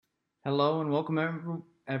Hello and welcome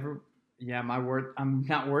yeah, I'm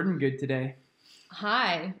not wording good today.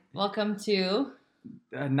 Hi, welcome to.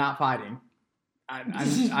 Not fighting.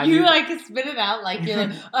 I You knew like spit it out like you're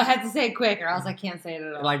like, oh, I had to say it quick or else I can't say it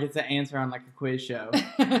at all. like it's an answer on like a quiz show.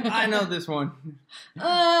 I know this one.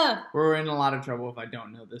 uh, We're in a lot of trouble if I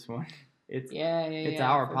don't know this one. It's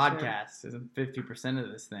our for podcast. It's 50%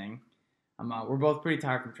 of this thing. We're both pretty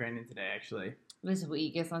tired from training today, actually. This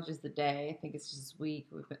week, it's not just the day. I think it's just this week.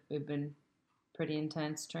 We've been pretty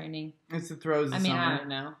intense training. It's the throes of summer. I don't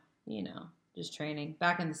know. Just training.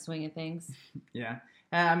 Back in the swing of things. Yeah.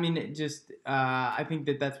 I mean, I think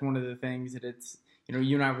that's one of the things that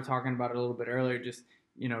you and I were talking about it a little bit earlier, just,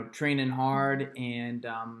 training hard and,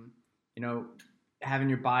 having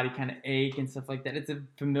your body kind of ache and stuff like that. It's a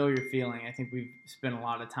familiar feeling. I think we've spent a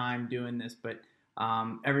lot of time doing this, but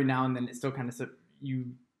every now and then it still kind of, you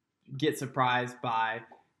get surprised by,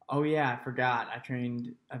 oh yeah, I forgot.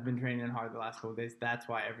 I've been training hard the last couple of days. That's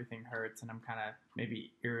why everything hurts and I'm kind of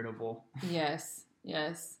maybe irritable. Yes.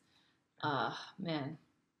 Man.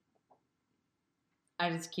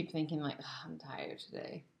 I just keep thinking like, I'm tired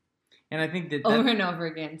today. And I think that over and over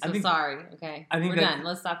again. So sorry. Okay. We're done.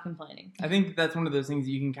 Let's stop complaining. I think that's one of those things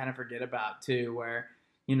that you can kind of forget about too, where,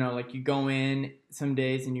 like you go in some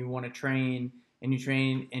days and you want to train and you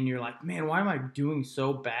train and you're like, man, why am I doing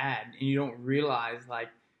so bad? And you don't realize like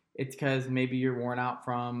it's because maybe you're worn out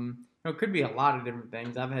from, it could be a lot of different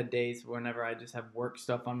things. I've had days whenever I just have work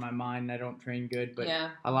stuff on my mind and I don't train good. But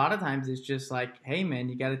a lot of times it's just like, hey, man,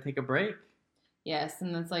 you got to take a break. Yes,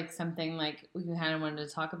 and that's like something like we kind of wanted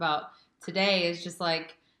to talk about today is just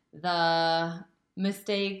like the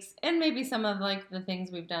mistakes and maybe some of like the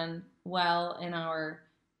things we've done well in our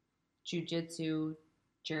jiu-jitsu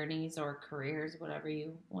journeys or careers, whatever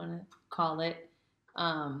you want to call it.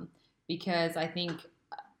 Because I think,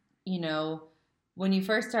 when you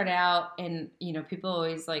first start out and, people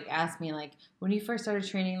always like ask me like, when you first started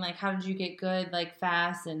training, like, how did you get good, like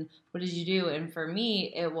fast and what did you do? And for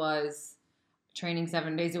me, it was training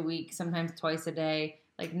 7 days a week, sometimes twice a day,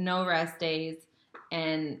 like no rest days.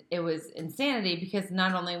 And it was insanity because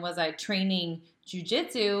not only was I training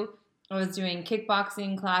jiu-jitsu, I was doing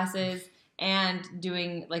kickboxing classes and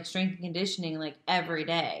doing like strength and conditioning like every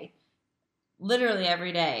day, literally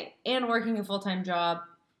every day, and working a full-time job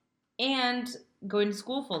and going to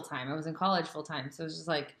school full-time. I was in college full-time. So it was just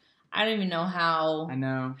like, I don't even know how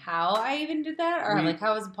I even did that or like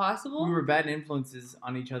how was it possible? We were bad influences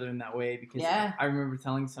on each other in that way because I remember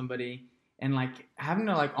telling somebody and like having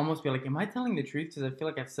to like almost be like, am I telling the truth? Because I feel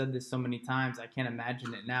like I've said this so many times, I can't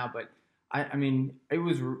imagine it now. But I mean, it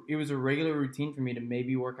was a regular routine for me to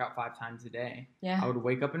maybe work out 5 times a day. Yeah. I would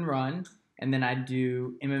wake up and run, and then I'd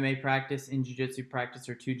do MMA practice and jiu-jitsu practice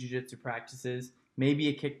or 2 jiu-jitsu practices, maybe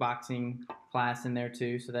a kickboxing class in there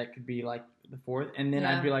too. So that could be like the 4th. And then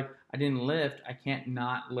I'd be like, I didn't lift. I can't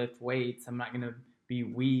not lift weights. I'm not going to be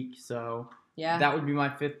weak. So that would be my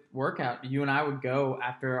 5th workout. You and I would go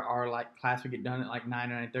after our like class would get done at like 9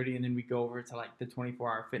 or 9:30, and then we'd go over to like the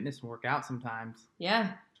 24-hour fitness and work out sometimes.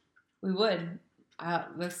 Yeah, we would.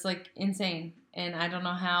 That's like insane. And I don't know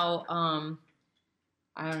how,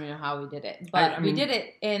 I don't even know how we did it, but we did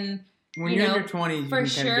it in, when you're in your 20s, you can kind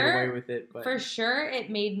of get away with it. But for sure, it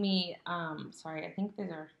made me, sorry, I think these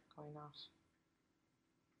are going off.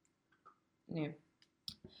 Yeah.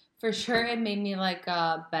 For sure, it made me like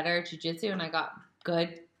better jiu-jitsu and I got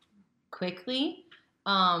good quickly.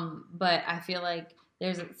 But I feel like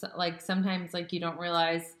there's like sometimes like you don't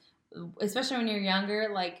realize, especially when you're younger,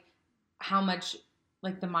 like how much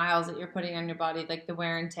like the miles that you're putting on your body, like the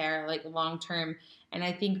wear and tear, like long term. And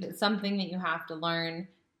I think that something that you have to learn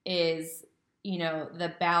is,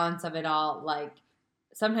 the balance of it all. Like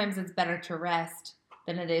sometimes it's better to rest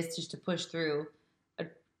than it is just to push through a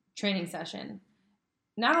training session.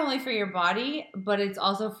 Not only for your body, but it's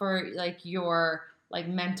also for like your like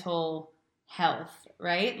mental health,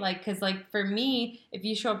 right? Like, because like for me, if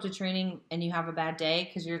you show up to training and you have a bad day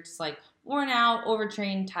because you're just like worn out,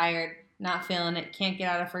 overtrained, tired, not feeling it, can't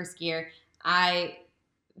get out of first gear, I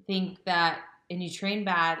think that, and you train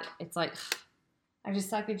bad, it's like, I just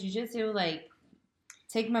suck at jiu-jitsu, like,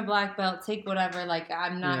 take my black belt, take whatever, like,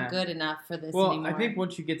 I'm not good enough for this anymore. I think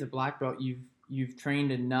once you get to black belt, you've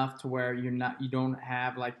trained enough to where you don't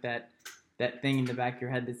have like that thing in the back of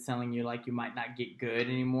your head that's telling you like you might not get good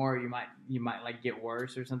anymore, or you might like get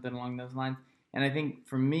worse or something along those lines. And I think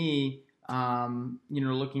for me,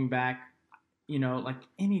 looking back, like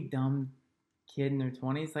any dumb kid in their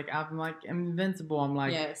 20s, like I'm invincible. I'm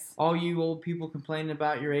like, all you old people complaining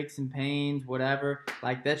about your aches and pains, whatever,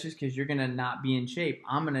 like that's just because you're gonna not be in shape.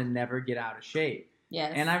 I'm gonna never get out of shape.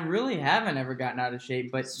 Yes. And I really haven't ever gotten out of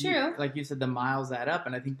shape. But It's true. like you said, the miles add up.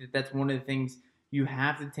 And I think that that's one of the things you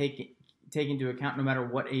have to take into account no matter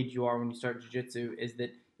what age you are when you start jiu-jitsu is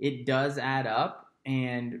that it does add up.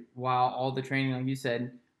 And while all the training, like you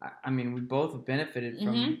said, I mean, we both have benefited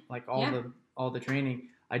from like all the training.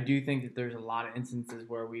 I do think that there's a lot of instances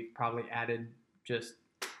where we've probably added just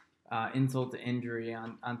insult to injury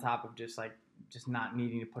on top of just not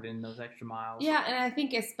needing to put in those extra miles. Yeah, and I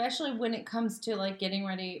think especially when it comes to like getting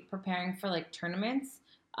ready, preparing for like tournaments,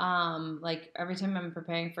 like every time I'm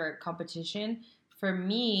preparing for a competition, for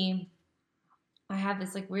me, I have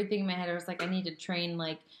this like weird thing in my head. Where it's like I need to train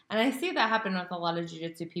like, and I see that happen with a lot of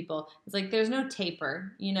jiu-jitsu people. It's like there's no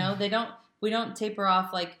taper, you know. We don't taper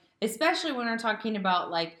off like, especially when we're talking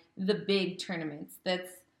about like the big tournaments.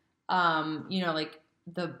 That's, you know, like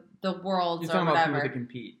the worlds You're talking or whatever. about people that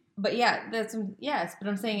compete. But yeah, yes. But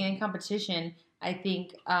I'm saying in competition, I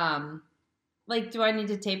think like, do I need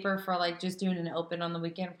to taper for like just doing an open on the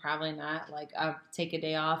weekend? Probably not. Like, I'll take a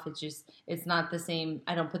day off. It's not the same.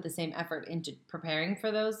 I don't put the same effort into preparing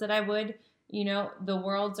for those that I would, you know, the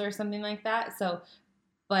worlds or something like that. So,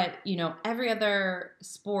 but you know, every other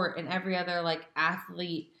sport and every other like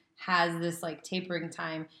athlete has this like tapering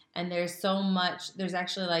time, and there's so much. There's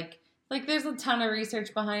actually like there's a ton of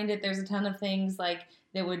research behind it. There's a ton of things like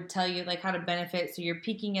that would tell you like how to benefit. So you're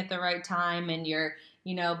peaking at the right time, and you're,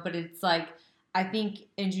 you know, but it's like. I think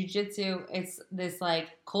in jiu-jitsu, it's this like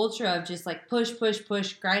culture of just like push,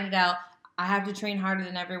 grind it out. I have to train harder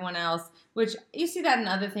than everyone else, which you see that in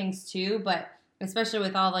other things too, but especially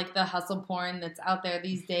with all like the hustle porn that's out there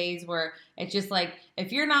these days where it's just like,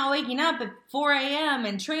 if you're not waking up at 4 a.m.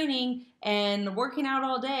 and training and working out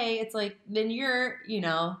all day, it's like, then you're, you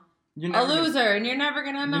know, a loser and you're never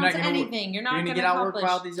going to amount to anything. You're not going to get outworked by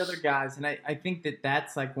all these other guys. And I think that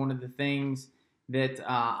that's like one of the things that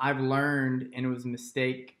I've learned, and it was a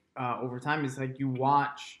mistake over time, is like you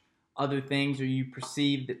watch other things or you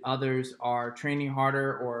perceive that others are training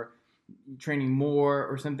harder or training more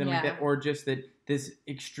or something like that, or just that this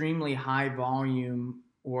extremely high volume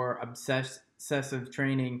or obsessive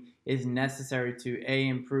training is necessary to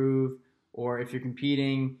improve, or if you're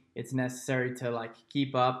competing, it's necessary to like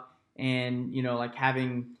keep up. And, you know, like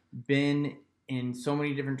having been in so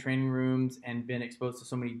many different training rooms and been exposed to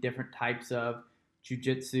so many different types of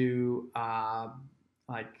jiu-jitsu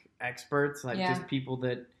like experts, like just people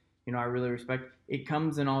that, you know, I really respect. It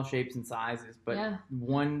comes in all shapes and sizes, but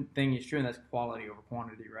one thing is true, and that's quality over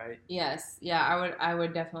quantity, right? Yes. Yeah, I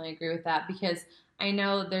would definitely agree with that, because I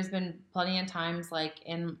know there's been plenty of times like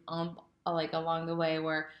in like along the way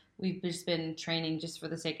where we've just been training just for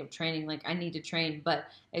the sake of training. Like, I need to train, but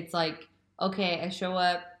it's like, okay, I show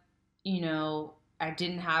up, you know, I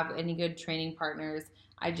didn't have any good training partners.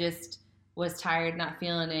 I just was tired, not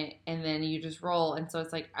feeling it, and then you just roll. And so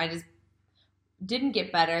it's like I just didn't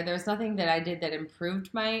get better. There was nothing that I did that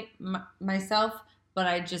improved myself, but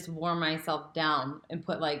I just wore myself down and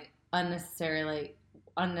put like unnecessary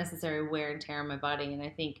wear and tear on my body. And I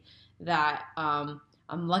think that I'm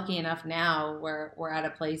lucky enough now where we're at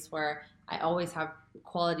a place where I always have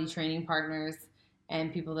quality training partners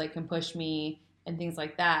and people that can push me and things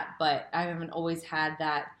like that. But I haven't always had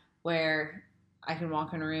that where I can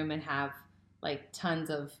walk in a room and have like tons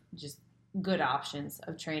of just good options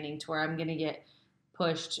of training to where I'm going to get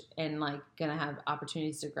pushed and like going to have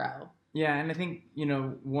opportunities to grow. Yeah. And I think, you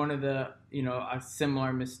know, one of the, you know, a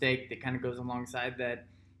similar mistake that kind of goes alongside that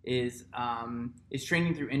is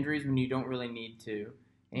training through injuries when you don't really need to.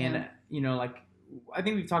 And, you know, like, I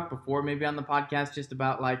think we've talked before maybe on the podcast just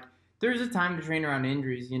about like, there's a time to train around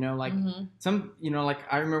injuries, you know, like some, you know, like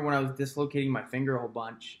I remember when I was dislocating my finger a whole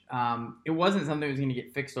bunch, it wasn't something that was going to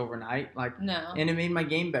get fixed overnight. Like, no. And it made my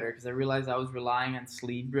game better because I realized I was relying on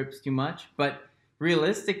sleeve grips too much. But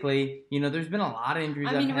realistically, you know, there's been a lot of injuries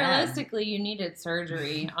I've had. Realistically, you needed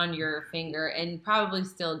surgery on your finger and probably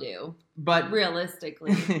still do. But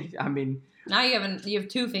realistically, I mean, now you have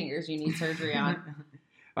 2 fingers you need surgery on.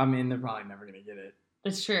 I mean, they're probably never going to get it.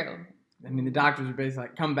 It's true. I mean, the doctors are basically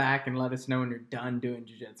like, come back and let us know when you're done doing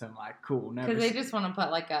jiu-jitsu. I'm like, cool. Because they just want to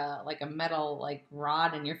put like a metal like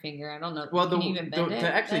rod in your finger. I don't know. Well, can you even bend it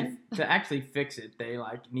to actually fix it, they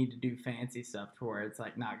like need to do fancy stuff to where it's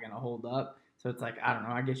like not gonna hold up. So it's like, I don't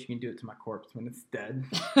know. I guess you can do it to my corpse when it's dead.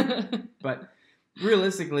 But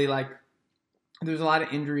realistically, like, there's a lot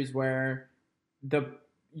of injuries where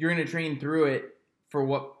you're gonna train through it for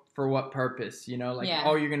what purpose? You know, like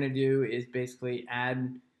all you're gonna do is basically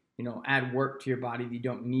add work to your body that you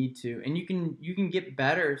don't need to. And you can get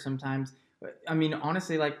better sometimes. I mean,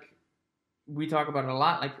 honestly, like we talk about it a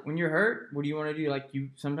lot. Like when you're hurt, what do you want to do? Like you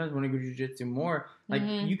sometimes want to go jiu-jitsu more. Like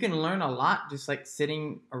Mhm. you can learn a lot just like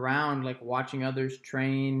sitting around, like watching others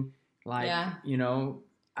train. Like Yeah.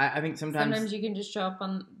 I think Sometimes you can just show up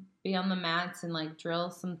be on the mats and like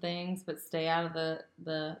drill some things, but stay out of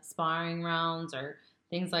the sparring rounds or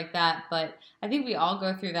things like that. But I think we all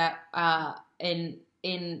go through that.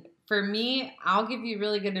 In for me, I'll give you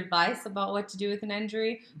really good advice about what to do with an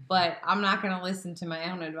injury, but I'm not going to listen to my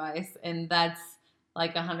own advice, and that's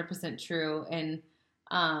like 100% true. And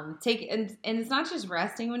and it's not just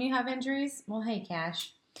resting when you have injuries. Well, hey,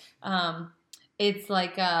 Cash, um, it's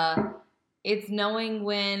like it's knowing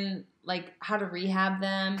when like how to rehab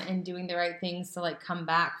them and doing the right things to like come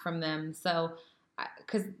back from them. So,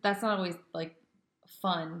 because that's not always like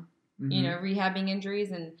fun, Mm-hmm. rehabbing injuries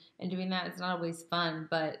and doing that. It's not always fun,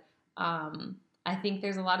 but I think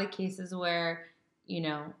there's a lot of cases where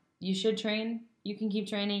you should train. You can keep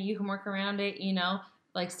training. You can work around it.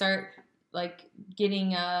 Like start like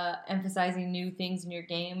getting emphasizing new things in your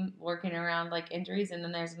game, working around like injuries, and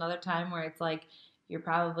then there's another time where it's like you're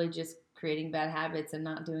probably just creating bad habits and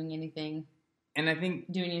not doing anything, And I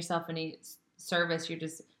think doing yourself any service. You're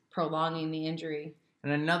just prolonging the injury.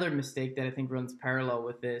 and another mistake that I think runs parallel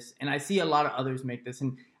with this, and I see a lot of others make this,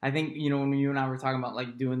 and I think when you and I were talking about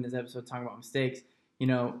like doing this episode, talking about mistakes,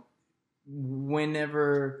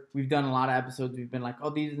 whenever we've done a lot of episodes, we've been like, oh,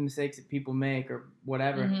 these are the mistakes that people make or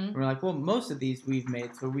whatever. Mm-hmm. And we're like, well, most of these we've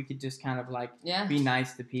made, so we could just kind of like be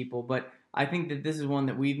nice to people. But I think that this is one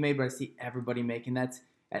that we've made, but I see everybody making. That's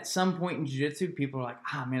at some point in jiu-jitsu, people are like,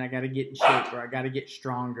 man, I got to get in shape or I got to get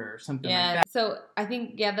stronger or something like that. So I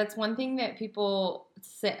think, that's one thing that people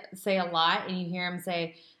say a lot, and you hear them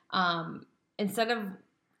say, instead of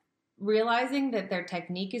realizing that their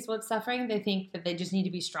technique is what's suffering, they think that they just need to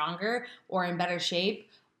be stronger or in better shape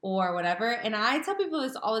or whatever. And I tell people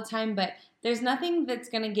this all the time, but there's nothing that's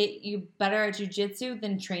going to get you better at jiu-jitsu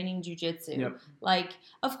than training jiu-jitsu. Yep. Like,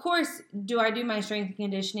 of course, do I do my strength and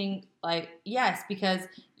conditioning? Like, yes, because,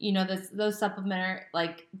 those supplementary,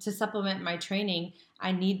 like, to supplement my training,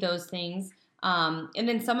 I need those things. And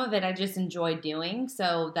then some of it I just enjoy doing.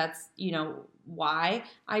 So that's, why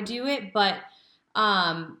I do it. But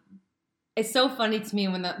it's so funny to me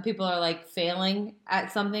when the people are like failing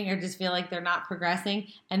at something or just feel like they're not progressing,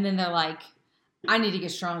 and then they're like, I need to get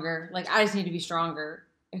stronger. Like, I just need to be stronger.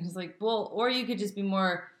 And it's like, well, or you could just be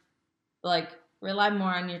more like rely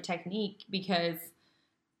more on your technique, because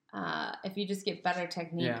if you just get better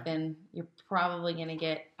technique, then you're probably going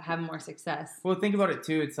to have more success. Well, think about it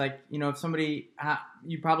too. It's like, if somebody,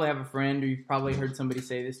 you probably have a friend, or you've probably heard somebody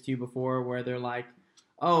say this to you before, where they're like,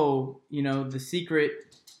 oh, the secret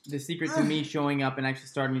to me showing up and actually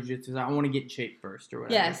starting jiu-jitsu is I want to get in shape first or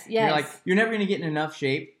whatever. Yes. You're like, you're never going to get in enough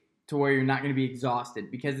shape to where you're not going to be exhausted,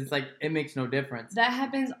 because it's like, it makes no difference. That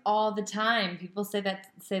happens all the time. People say that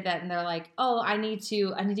and they're like, oh, I need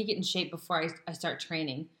to get in shape before I start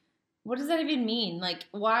training. What does that even mean? Like,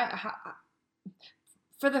 why?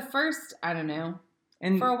 For the first, I don't know.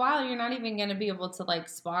 And for a while, you're not even going to be able to like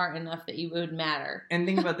spar enough that you would matter. And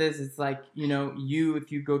think about this. It's like,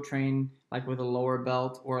 if you go train like with a lower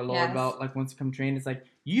belt or a lower belt, like once you come train, it's like,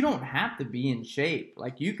 you don't have to be in shape.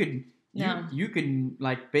 Like you could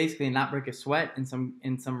like basically not break a sweat in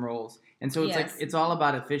some roles. And so it's like, it's all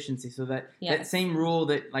about efficiency. So that same rule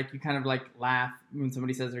that like you kind of like laugh when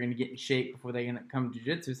somebody says they're going to get in shape before they're going to come to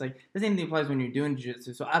jiu-jitsu. It's like the same thing applies when you're doing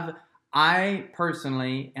jiu-jitsu. So I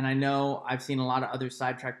personally, and I know I've seen a lot of others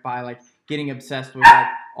sidetracked by like getting obsessed with like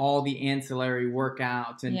all the ancillary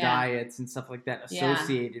workouts and diets and stuff like that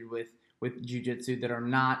associated with jiu-jitsu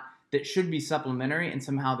that should be supplementary, and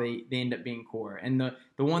somehow they end up being core. And the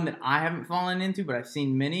one that I haven't fallen into, but I've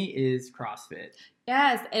seen many, is CrossFit.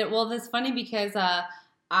 Yes. Well, that's funny because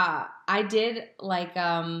I did like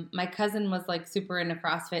my cousin was like super into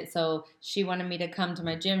CrossFit, so she wanted me to come to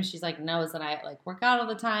my gym. She's like, knows that I like work out all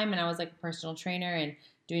the time, and I was like a personal trainer and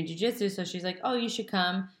doing jiu-jitsu. So she's like, oh, you should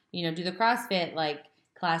come, do the CrossFit like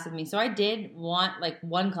class with me. So I did want like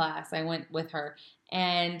one class. I went with her,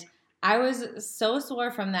 and I was so sore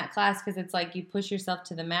from that class because it's like you push yourself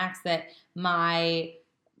to the max that I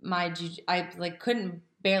like couldn't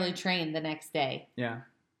barely train the next day. Yeah.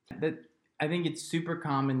 I think it's super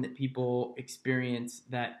common that people experience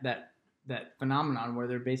that phenomenon where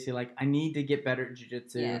they're basically like, I need to get better at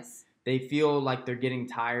jiu-jitsu. Yes. They feel like they're getting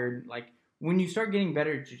tired. Like when you start getting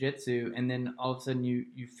better at jiu-jitsu and then all of a sudden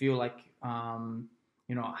you feel like,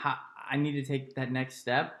 I need to take that next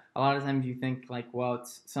step. A lot of times you think like, well,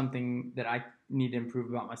 it's something that I need to improve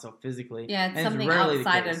about myself physically. Yeah, it's something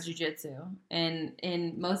outside of jiu-jitsu.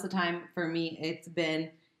 And most of the time for me, it's been,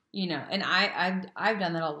 And I've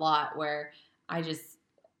done that a lot where I just,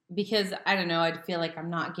 because I don't know, I feel like I'm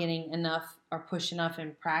not getting enough or push enough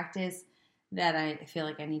in practice, that I feel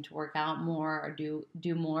like I need to work out more or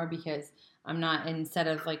do more, because I'm not, instead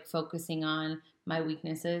of like focusing on my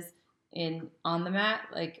weaknesses in on the mat,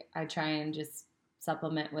 like I try and just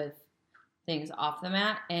supplement with things off the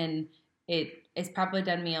mat, and it's probably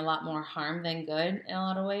done me a lot more harm than good in a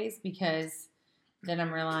lot of ways, because then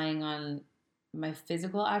I'm relying on my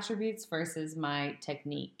physical attributes versus my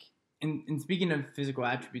technique. And speaking of physical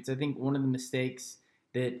attributes, I think one of the mistakes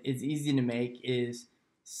that is easy to make is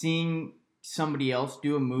seeing somebody else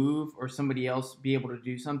do a move or somebody else be able to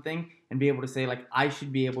do something and be able to say, like, I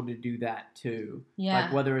should be able to do that too. Yeah.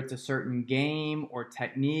 Like whether it's a certain game or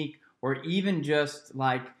technique or even just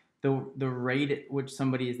like the rate at which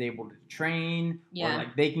somebody is able to train, Yeah. or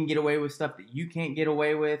like they can get away with stuff that you can't get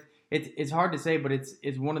away with. It's hard to say, but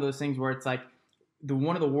it's one of those things where it's like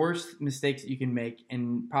one of the worst mistakes that you can make,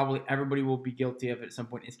 and probably everybody will be guilty of it at some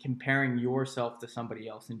point, is comparing yourself to somebody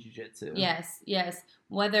else in jiu-jitsu. Yes.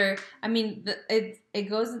 Whether, I mean, it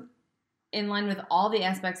goes in line with all the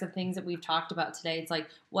aspects of things that we've talked about today. It's like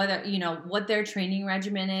whether, what their training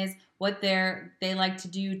regimen is, what they like to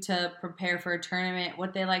do to prepare for a tournament,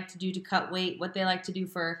 what they like to do to cut weight, what they like to do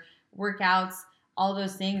for workouts, all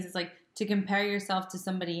those things. It's like to compare yourself to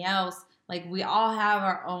somebody else. Like we all have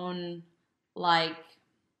our own, like,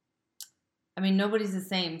 I mean, nobody's the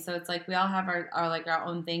same. So it's like we all have our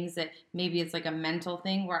own things that maybe it's like a mental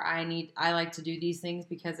thing where I like to do these things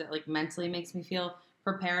because it like mentally makes me feel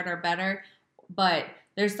prepared or better. But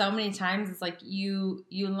there's so many times it's like you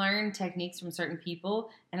learn techniques from certain people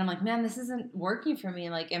and I'm like, man, this isn't working for me.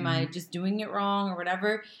 Like, am I just doing it wrong or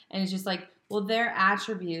whatever? And it's just like, well, their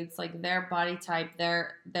attributes, like their body type,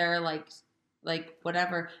 their like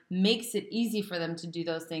whatever makes it easy for them to do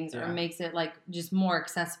those things, or makes it like just more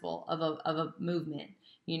accessible of a movement,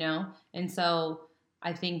 And so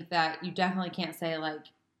I think that you definitely can't say like,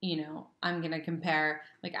 I'm going to compare,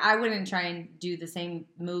 like I wouldn't try and do the same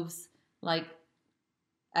moves like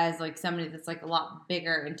as like somebody that's like a lot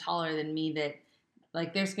bigger and taller than me, that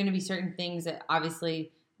like there's going to be certain things that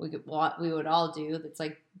obviously we would all do that's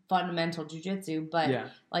like fundamental jujitsu, but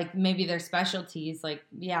like maybe their specialties, like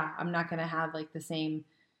I'm not gonna have like the same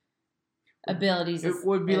abilities. It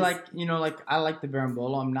would be like like I like the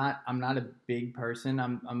berimbolo. I'm not a big person.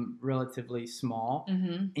 I'm relatively small,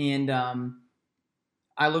 and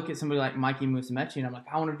I look at somebody like Mikey Musumeci and I'm like,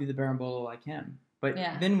 I want to do the berimbolo like him. But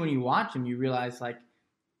then when you watch him, you realize like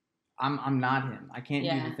I'm not him. I can't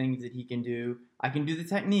do the things that he can do. I can do the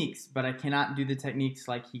techniques, but I cannot do the techniques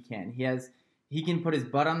like he can. He can put his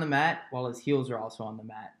butt on the mat while his heels are also on the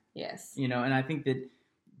mat. Yes. And I think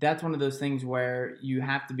that's one of those things where you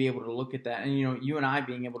have to be able to look at that. And, you and I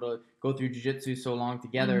being able to go through jiu-jitsu so long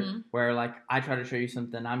together, where like I try to show you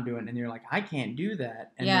something I'm doing and you're like, I can't do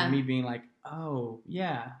that. And then me being like, oh,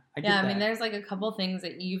 yeah, I get that. I mean, there's like a couple things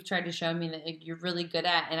that you've tried to show me that like, you're really good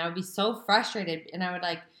at. And I would be so frustrated and I would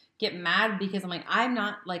like get mad because I'm like, I'm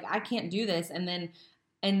not, like, I can't do this. And then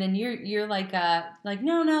you're like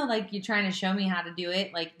no, like you're trying to show me how to do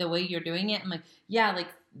it like the way you're doing it. I'm like, yeah, like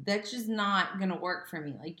that's just not gonna work for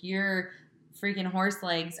me. Like your freaking horse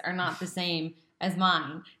legs are not the same as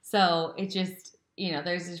mine. So it just,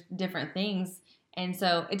 there's just different things. And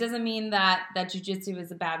so it doesn't mean that jiu-jitsu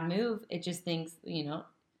is a bad move. It just thinks, you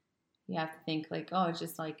have to think like, oh, it's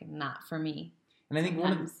just like not for me. And I think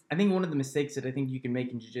one of the mistakes that I think you can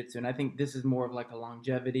make in jiu-jitsu, and I think this is more of like a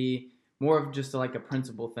longevity, more of just like a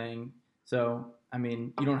principle thing. So, I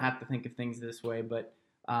mean, you don't have to think of things this way, but,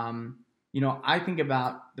 I think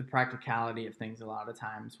about the practicality of things a lot of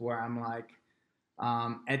times where I'm like,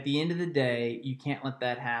 at the end of the day, you can't let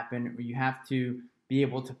that happen, or you have to be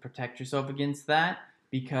able to protect yourself against that,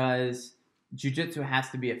 because jiu-jitsu has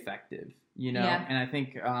to be effective, And I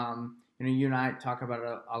think, you and I talk about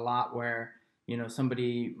it a lot where,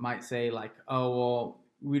 somebody might say like, oh, well,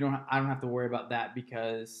 I don't have to worry about that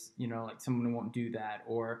because, like someone won't do that,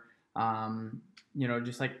 or,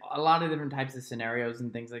 just like a lot of different types of scenarios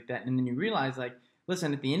and things like that. And then you realize like,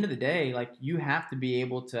 listen, at the end of the day, like you have to be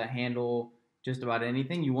able to handle just about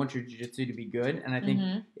anything. You want your jiu-jitsu to be good. And I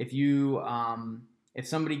think if you, if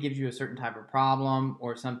somebody gives you a certain type of problem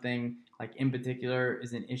or something like in particular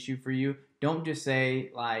is an issue for you, don't just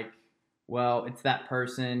say like, well, it's that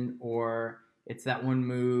person, or it's that one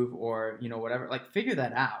move, or, whatever. Like, figure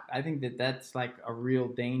that out. I think that's like a real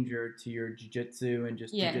danger to your jiu-jitsu and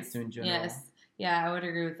just jiu-jitsu in general. Yes. Yeah, I would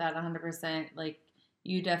agree with that 100%. Like,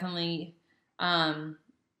 you definitely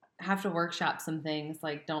have to workshop some things.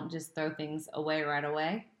 Like, don't just throw things away right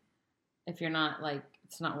away. if you're not like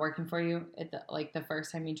it's not working for you at the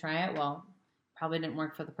first time you try it, well, probably didn't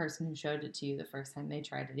work for the person who showed it to you the first time they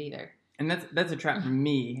tried it either. And that's a trap for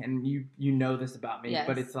me, and you know this about me, Yes.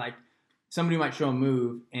 but it's like somebody might show a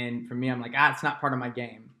move, and for me, I'm like, it's not part of my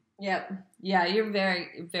game. Yep. Yeah, you're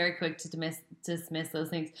very, very quick to dismiss those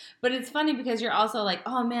things. But it's funny because you're also like,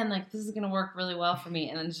 oh man, like this is gonna work really well for me,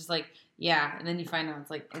 and then it's just like, yeah, and then you find out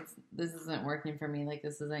it's like this isn't working for me. Like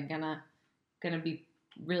this isn't gonna be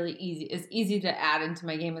really easy. It's easy to add into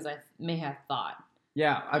my game as I may have thought.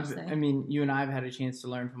 Yeah, I mean, you and I have had a chance to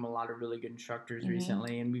learn from a lot of really good instructors Mm-hmm.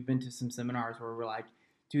 recently, and we've been to some seminars where we're like,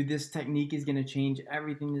 dude, this technique is going to change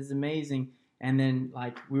everything. This is amazing. And then,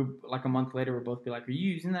 like, a month later, we'll both be like, are you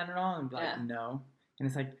using that at all? And be like, Yeah. no. And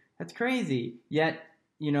it's like, that's crazy. Yet,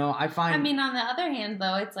 you know, I find... I mean, on the other hand,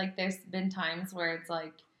 though, it's like there's been times where it's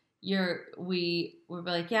like we're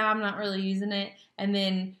like, yeah, I'm not really using it. And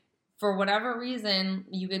then for whatever reason,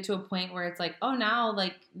 you get to a point where it's like, oh, now,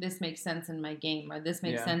 like, this makes sense in my game, or this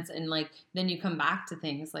makes sense. And, like, then you come back to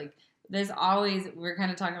things. Like, there's always, we were kind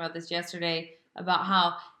of talking about this yesterday, about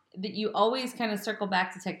how that you always kind of circle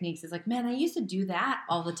back to techniques. It's like, man, I used to do that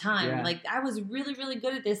all the time. Yeah. Like, I was really, really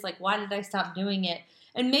good at this. Like, why did I stop doing it?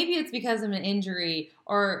 And maybe it's because of an injury,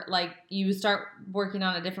 or, like, you start working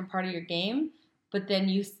on a different part of your game, but then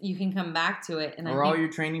you can come back to it. And or all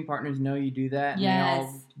your training partners know you do that, and they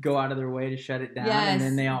all go out of their way to shut it down, and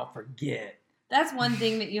then they all forget. That's one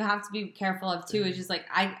thing that you have to be careful of too. Is just like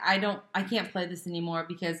I can't play this anymore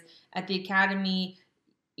because at the academy,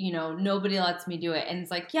 you know, nobody lets me do it, and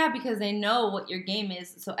it's like, yeah, because they know what your game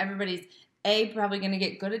is, so everybody's probably going to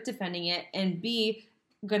get good at defending it, and B,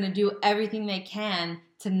 going to do everything they can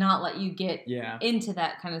to not let you get into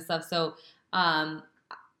that kind of stuff. So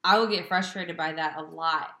I will get frustrated by that a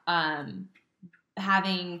lot.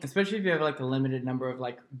 Especially if you have like a limited number of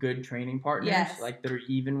like good training partners, like that are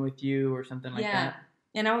even with you or something like that.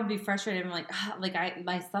 And I would be frustrated. I'm like,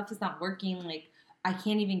 my stuff is not working. Like, I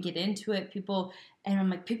can't even get into it. People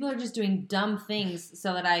are just doing dumb things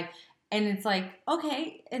so that and it's like,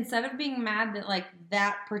 okay, instead of being mad that like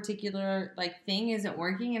that particular like thing isn't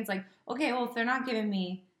working, it's like, okay, well, if they're not giving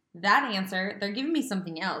me that answer, they're giving me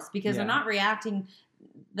something else, because they're not reacting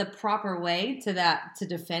the proper way to that, to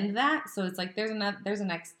defend that. So it's like, there's a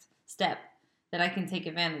next step that I can take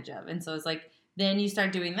advantage of. And so it's like, then you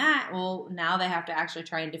start doing that. Well, now they have to actually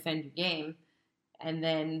try and defend your game, and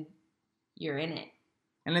then you're in it.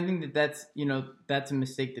 And I think that's a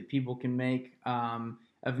mistake that people can make,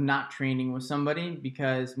 of not training with somebody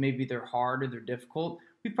because maybe they're hard or they're difficult.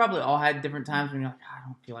 We've probably all had different times when you're like, I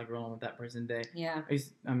don't feel like rolling with that person today. Yeah.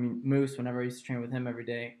 Moose, whenever I used to train with him every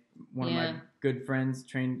day, one of my good friends,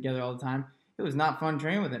 trained together all the time. It was not fun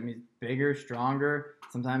training with him. He's bigger, stronger.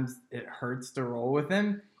 Sometimes it hurts to roll with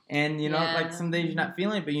him. And, like some days you're not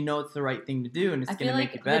feeling it, but you know it's the right thing to do, and it's going to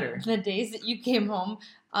make it better. The days that you came home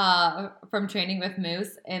from training with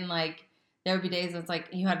Moose, and, like, there would be days it's like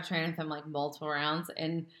you had to train with him, like, multiple rounds,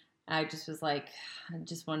 and I just was like, I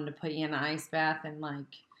just wanted to put you in an ice bath and, like,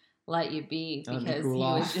 let you be, because he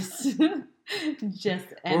was just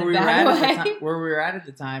where we were at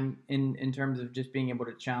the time in terms of just being able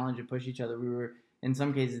to challenge and push each other. We were, in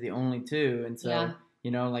some cases, the only two, and so,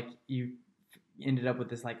 like, you ended up with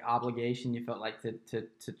this like obligation you felt like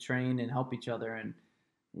to train and help each other. And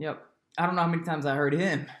I don't know how many times I heard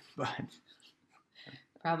him, but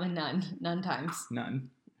probably none times. None.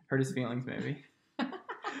 Hurt his feelings maybe.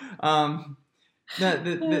 I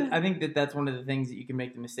think that's one of the things that you can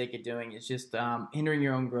make the mistake of doing, is just hindering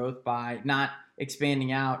your own growth by not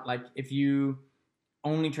expanding out. Like, if you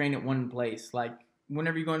only train at one place, like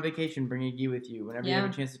whenever you go on vacation, bring a gi with you. Whenever you have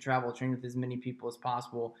a chance to travel, train with as many people as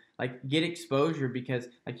possible. Like, get exposure, because,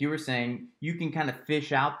 like you were saying, you can kind of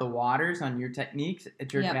fish out the waters on your techniques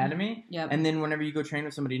at your academy. And then whenever you go train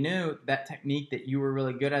with somebody new, that technique that you were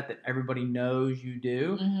really good at, that everybody knows you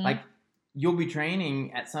do, like, you'll be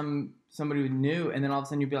training at somebody new, and then all of a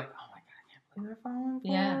sudden you'll be like, oh my God, I can't believe they're falling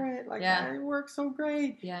for it. Like, it works so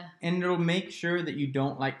great. Yeah. And it'll make sure that you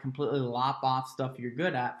don't, like, completely lop off stuff you're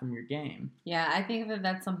good at from your game. Yeah, I think that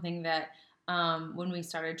that's something that when we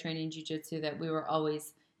started training jiu-jitsu, that we were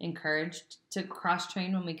always encouraged to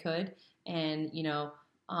cross-train when we could. And,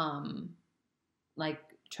 like,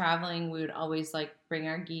 traveling, we would always, like, bring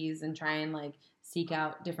our gis and try and, like, seek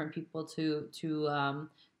out different people to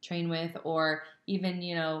train with. Or even,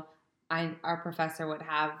 our professor would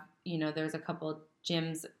have, there's a couple of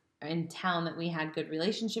gyms in town that we had good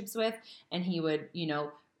relationships with, and he would,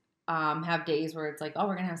 have days where it's like, oh,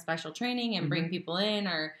 we're going to have special training and bring people in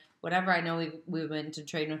or whatever. I know we went to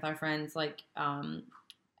train with our friends, like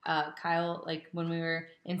Kyle, like when we were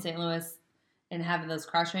in St. Louis, and having those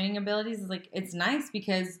cross training abilities is like it's nice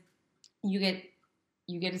because you get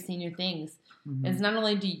to see new things. Mhm. It's not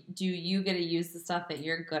only do you get to use the stuff that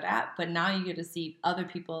you're good at, but now you get to see other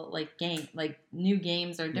people like new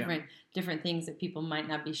games or different things that people might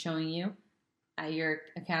not be showing you at your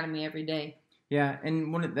academy every day. Yeah,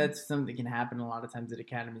 and that's something that can happen a lot of times at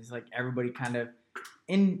academies. Like everybody kind of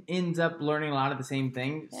ends up learning a lot of the same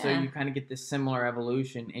things, so Yeah. you kind of get this similar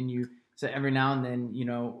evolution. And so every now and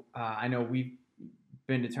then, I know we've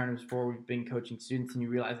been to tournaments before. We've been coaching students, and you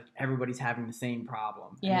realize like everybody's having the same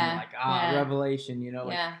problem. And Yeah. you're like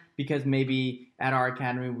revelation, because maybe at our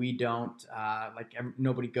academy we don't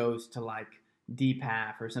nobody goes to like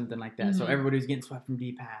DPAF or something like that. So Mhm. everybody's getting swept from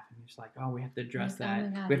DPAF, and it's like, oh, we have to address Like, oh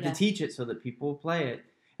that. my God, We have yeah. to teach it so that people will play it.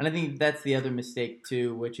 And I think that's the other mistake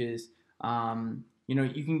too, which is,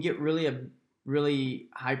 you can get really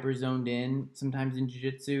hyper zoned in sometimes in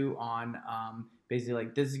jiu-jitsu on basically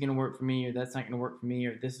like this is going to work for me or that's not going to work for me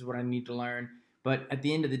or this is what I need to learn. But at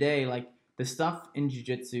the end of the day, like the stuff in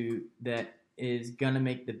jiu-jitsu that is going to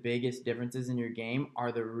make the biggest differences in your game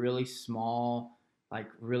are the really small, like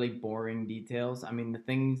really boring details. I mean, the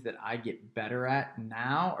things that I get better at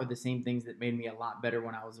now are the same things that made me a lot better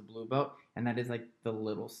when I was a blue belt, and that is like the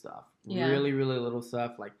little stuff. Yeah. Really, really little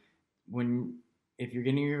stuff. Like if you're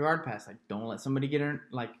getting your guard pass, like don't let somebody get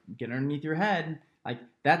underneath your head. Like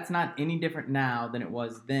that's not any different now than it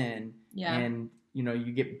was then. Yeah. And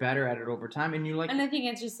you get better at it over time, and And I think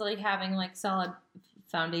it's just like having like solid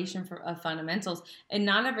foundation of fundamentals and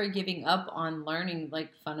not ever giving up on learning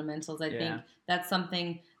like fundamentals. I think that's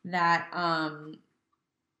something that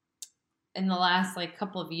in the last like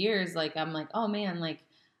couple of years, like I'm like, oh man, like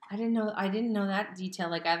I didn't know that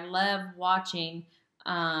detail. Like I love watching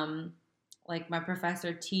like my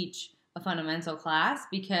professor teach a fundamental class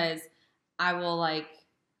because I will like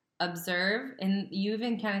observe and you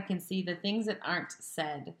even kind of can see the things that aren't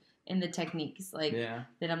said in the techniques, like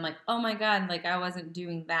that I'm like, oh my God, like I wasn't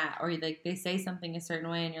doing that. Or like they say something a certain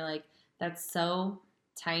way and you're like, that's so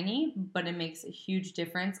tiny, but it makes a huge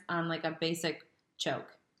difference on like a basic choke.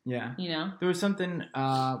 Yeah. There was something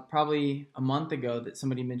probably a month ago that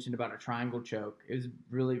somebody mentioned about a triangle choke. It was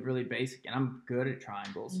really, really basic, and I'm good at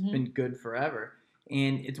triangles. Mm-hmm. Been good forever.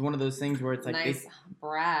 And it's one of those things where it's like nice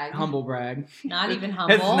brag. Humble brag. Not even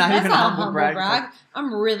humble. That's not a humble brag. Like,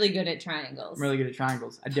 I'm really good at triangles. I'm really good at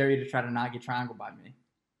triangles. I dare you to try to not get triangled by me.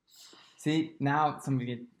 See, now somebody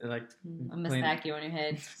get like I'm gonna smack you on your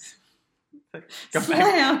head. Go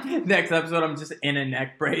back. Next episode, I'm just in a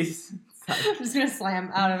neck brace. Like, I'm just gonna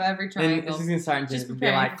slam out of every triangle. This is gonna start to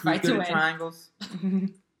be like, who's good at triangles?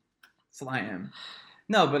 Slam.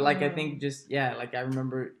 No, but like I think just like I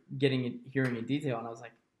remember hearing in detail, and I was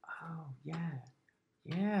like, oh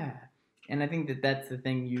yeah, and I think that's the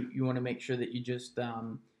thing you want to make sure that you just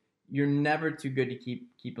you're never too good to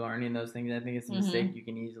keep learning those things. I think it's a mistake you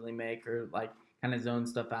can easily make, or like kind of zone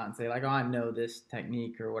stuff out and say like, oh, I know this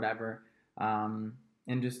technique or whatever, and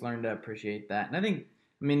just learn to appreciate that. And I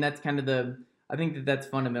mean that's kind of I think that's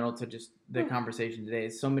fundamental to just the conversation today.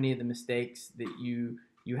 Is so many of the mistakes that you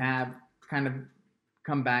have kind of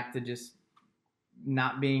come back to just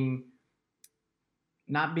not being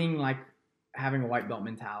like having a white belt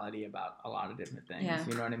mentality about a lot of different things. Yeah.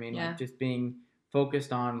 You know what I mean? Yeah. Like just being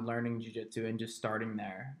focused on learning jiu-jitsu and just starting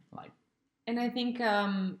there. Like, and I think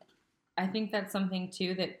that's something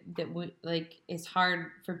too that would like is hard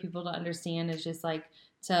for people to understand is just like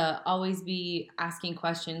to always be asking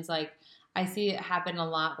questions. Like I see it happen a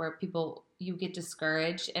lot where you get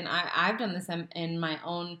discouraged, and I've done this in my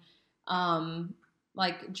own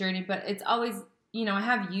like journey, but it's always, I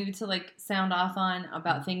have you to like sound off on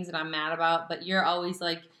about things that I'm mad about, but you're always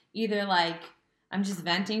like either like I'm just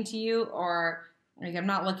venting to you or like I'm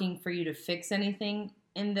not looking for you to fix anything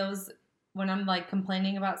in those when I'm like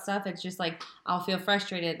complaining about stuff. It's just like I'll feel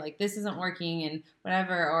frustrated like this isn't working and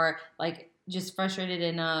whatever, or like just frustrated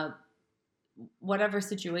in a whatever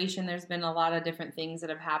situation. There's been a lot of different things that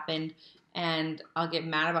have happened and I'll get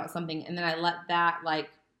mad about something and then I let that like,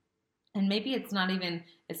 and maybe it's not even,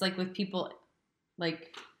 it's like with people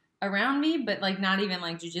like around me, but like not even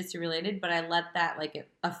like jiu-jitsu related, but I let that like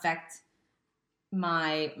affect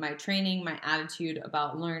my training, my attitude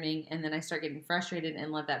about learning. And then I start getting frustrated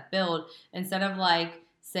and let that build instead of like,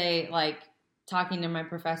 say like talking to my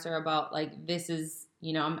professor about like, this is,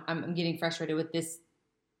 I'm getting frustrated with this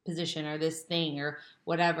position or this thing or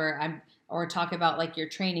whatever. Or talk about like your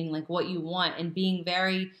training, like what you want and being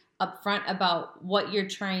very upfront about what you're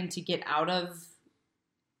trying to get out of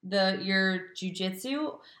your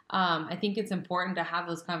jiu-jitsu. I think it's important to have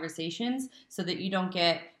those conversations so that you don't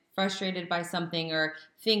get frustrated by something or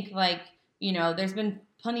think like, there's been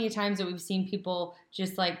plenty of times that we've seen people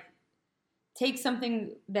just like take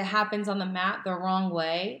something that happens on the mat the wrong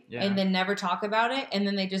way and then never talk about it, and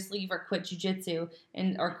then they just leave or quit jiu-jitsu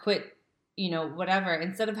or quit, whatever,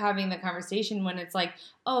 instead of having the conversation when it's like,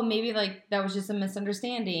 oh, maybe like that was just a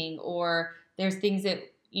misunderstanding, or there's things that,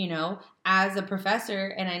 as a professor,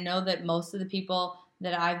 and I know that most of the people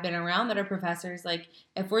that I've been around that are professors, like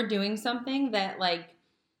if we're doing something that like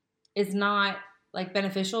is not like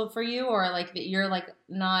beneficial for you, or like that you're like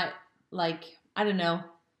not like, I don't know,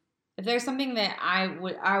 if there's something that I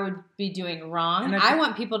would be doing wrong, I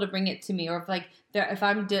want people to bring it to me. Or if like if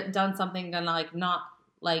I'm done something gonna like not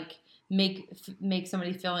like make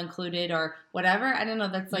somebody feel included or whatever. I don't know.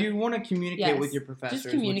 That's like, you want to communicate with your professor. Just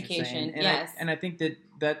communication. And I think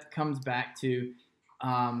that comes back to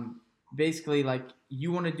basically like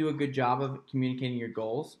you want to do a good job of communicating your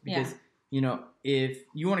goals, because if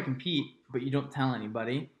you want to compete but you don't tell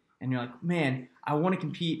anybody, and you're like, man, I want to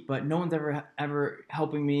compete, but no one's ever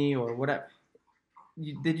helping me or whatever.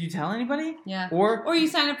 Did you tell anybody? Yeah. Or you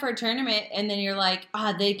sign up for a tournament and then you're like,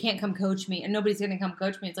 they can't come coach me and nobody's going to come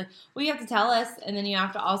coach me. It's like, well, you have to tell us, and then you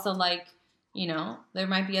have to also like, there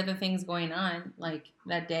might be other things going on like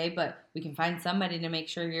that day, but we can find somebody to make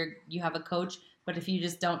sure you have a coach. But if you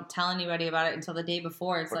just don't tell anybody about it until the day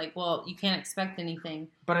before, it's like, well, you can't expect anything.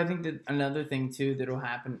 But I think that another thing too that'll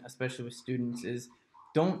happen, especially with students, is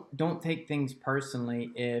don't take things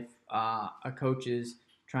personally if a coach is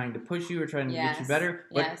trying to push you or trying to get you better.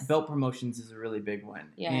 But belt promotions is a really big one.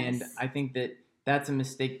 Yes. And I think that that's a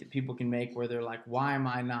mistake that people can make, where they're like, why am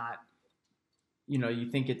I not, you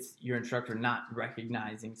think it's your instructor not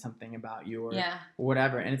recognizing something about you or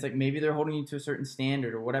whatever. And it's like, maybe they're holding you to a certain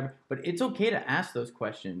standard or whatever. But it's okay to ask those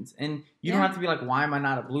questions. And you don't have to be like, why am I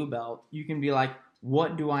not a blue belt? You can be like,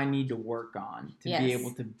 what do I need to work on to be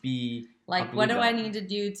able to be like, what do I need to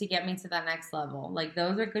do to get me to that next level? Like,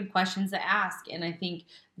 those are good questions to ask. And I think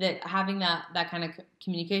that having that kind of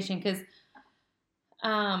communication, because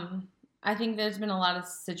I think there's been a lot of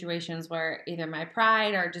situations where either my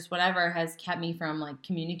pride or just whatever has kept me from like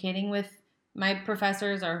communicating with my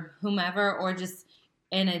professors or whomever, or just,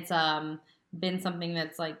 and it's been something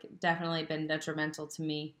that's like definitely been detrimental to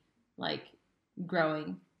me, like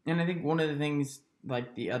growing. And I think one of the things,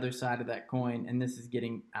 like the other side of that coin, and this is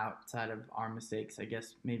getting outside of our mistakes, I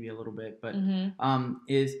guess maybe a little bit, but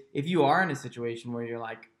is if you are in a situation where you're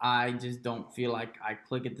like, I just don't feel like I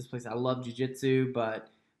click at this place. I love jiu-jitsu, but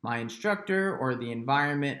my instructor or the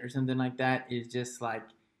environment or something like that is just like,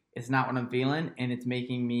 it's not what I'm feeling, and it's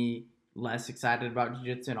making me less excited about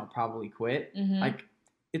jiu-jitsu, and I'll probably quit. Like,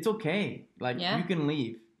 it's okay. Like, you can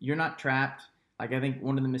leave. You're not trapped. Like, I think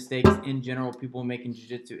one of the mistakes in general people make in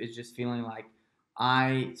jiu-jitsu is just feeling like,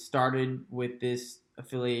 I started with this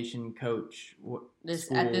affiliation coach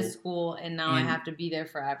at this school, and now I have to be there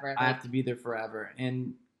forever. Like, I have to be there forever,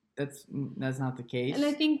 and that's not the case. And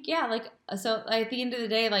I think, so at the end of the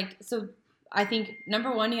day, like, so I think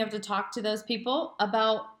number one, you have to talk to those people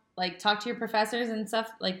about, like, talk to your professors and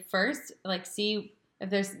stuff, like, first, like, see if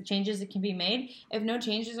there's changes that can be made. If no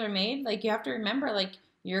changes are made, like, you have to remember, like,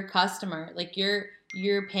 you're a customer, like,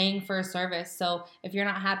 you're paying for a service. So if you're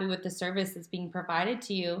not happy with the service that's being provided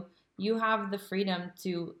to you, you have the freedom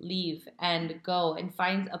to leave and go and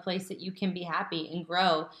find a place that you can be happy and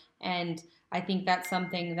grow. And I think that's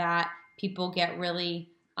something that people get really,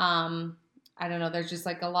 I don't know, there's just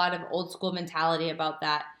like a lot of old school mentality about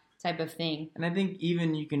that type of thing. And I think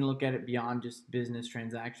even you can look at it beyond just business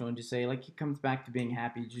transactional and just say, like, it comes back to being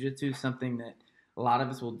happy. Jiu-jitsu is something that a lot of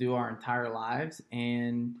us will do our entire lives,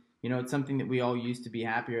 and it's something that we all used to be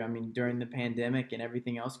happier. I mean, during the pandemic and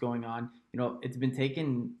everything else going on, it's been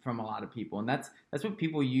taken from a lot of people, and that's what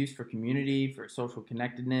people use for community, for social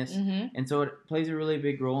connectedness, and so it plays a really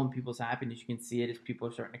big role in people's happiness. You can see it as people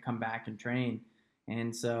are starting to come back and train,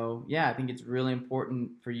 and so I think it's really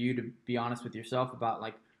important for you to be honest with yourself about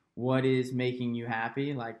like what is making you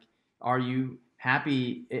happy. Like, are you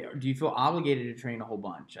happy? Do you feel obligated to train a whole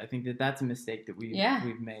bunch? I think that's a mistake that we've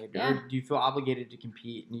made. Or do you feel obligated to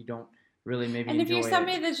compete and you don't really maybe enjoy it? And if you're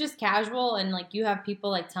somebody that's just casual and like you have people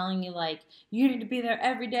like telling you like you need to be there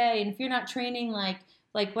every day, and if you're not training like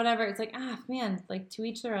whatever, it's like, man, like to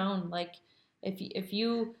each their own. Like if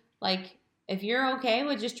you're okay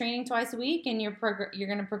with just training twice a week and you're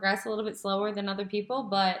going to progress a little bit slower than other people,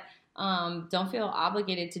 but don't feel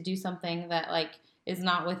obligated to do something that like is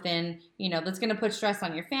not within, that's going to put stress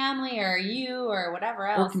on your family or you or whatever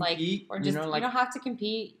else. Or compete, or just, you don't have to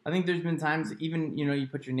compete. I think there's been times even, you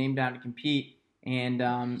put your name down to compete and,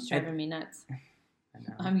 it's driving me nuts. I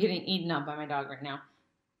know. I'm getting eaten up by my dog right now.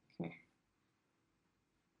 Come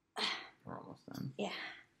here. We're almost done. Yeah.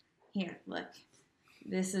 Here, look.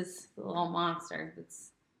 this is the little monster that's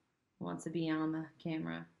wants to be on the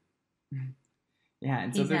camera. Yeah,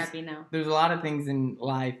 and He's happy now. There's a lot of things in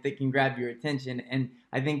life that can grab your attention, and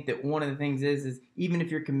I think that one of the things is even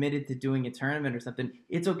if you're committed to doing a tournament or something,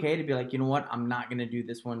 it's okay to be like, you know what, I'm not going to do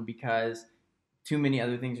this one because too many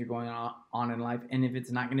other things are going on in life, and if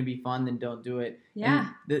it's not going to be fun, then don't do it. Yeah.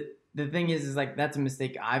 And the thing is like that's a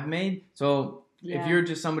mistake I've made. So if you're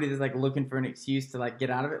just somebody that's like looking for an excuse to like get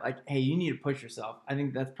out of it, like, hey, you need to push yourself. I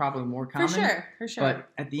think that's probably more common. For sure. But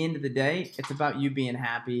at the end of the day, it's about you being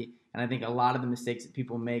happy. And I think a lot of the mistakes that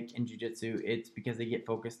people make in jiu-jitsu, it's because they get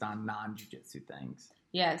focused on non-jiu-jitsu things.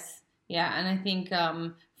 Yes. Yeah. And I think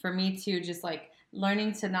for me too, just like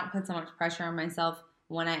learning to not put so much pressure on myself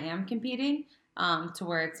when I am competing to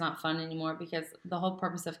where it's not fun anymore, because the whole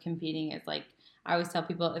purpose of competing is like, I always tell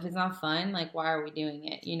people, if it's not fun, like, why are we doing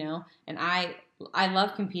it, you know? And I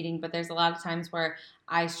love competing, but there's a lot of times where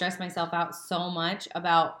I stress myself out so much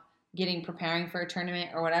about preparing for a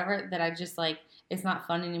tournament or whatever that I just like, it's not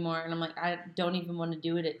fun anymore. And I'm like, I don't even want to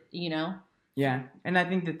do it, you know? Yeah. And I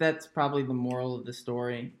think that that's probably the moral of the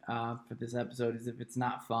story for this episode is if it's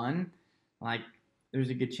not fun, like there's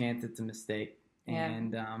a good chance it's a mistake. Yeah.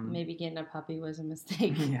 And maybe getting a puppy was a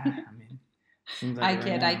mistake. Yeah. I mean, seems like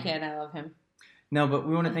I kid. I love him. No, but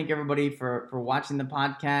we want to thank everybody for watching the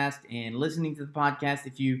podcast and listening to the podcast.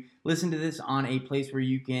 If you listen to this on a place where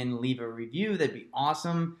you can leave a review, that'd be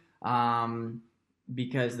awesome.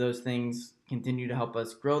 Because those things continue to help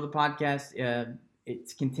us grow the podcast.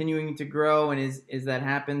 It's continuing to grow, and as that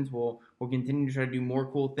happens, we'll continue to try to do more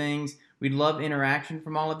cool things. We'd love interaction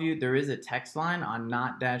from all of you. There is a text line on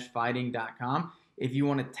not-fighting.com. If you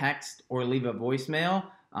want to text or leave a voicemail,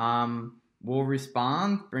 we'll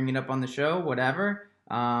respond, bring it up on the show, whatever.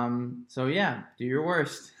 So yeah, do your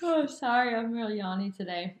worst. Oh, sorry, I'm real yawny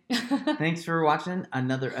today. Thanks for watching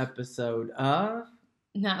another episode of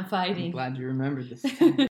Not Fighting. I'm glad you remembered this.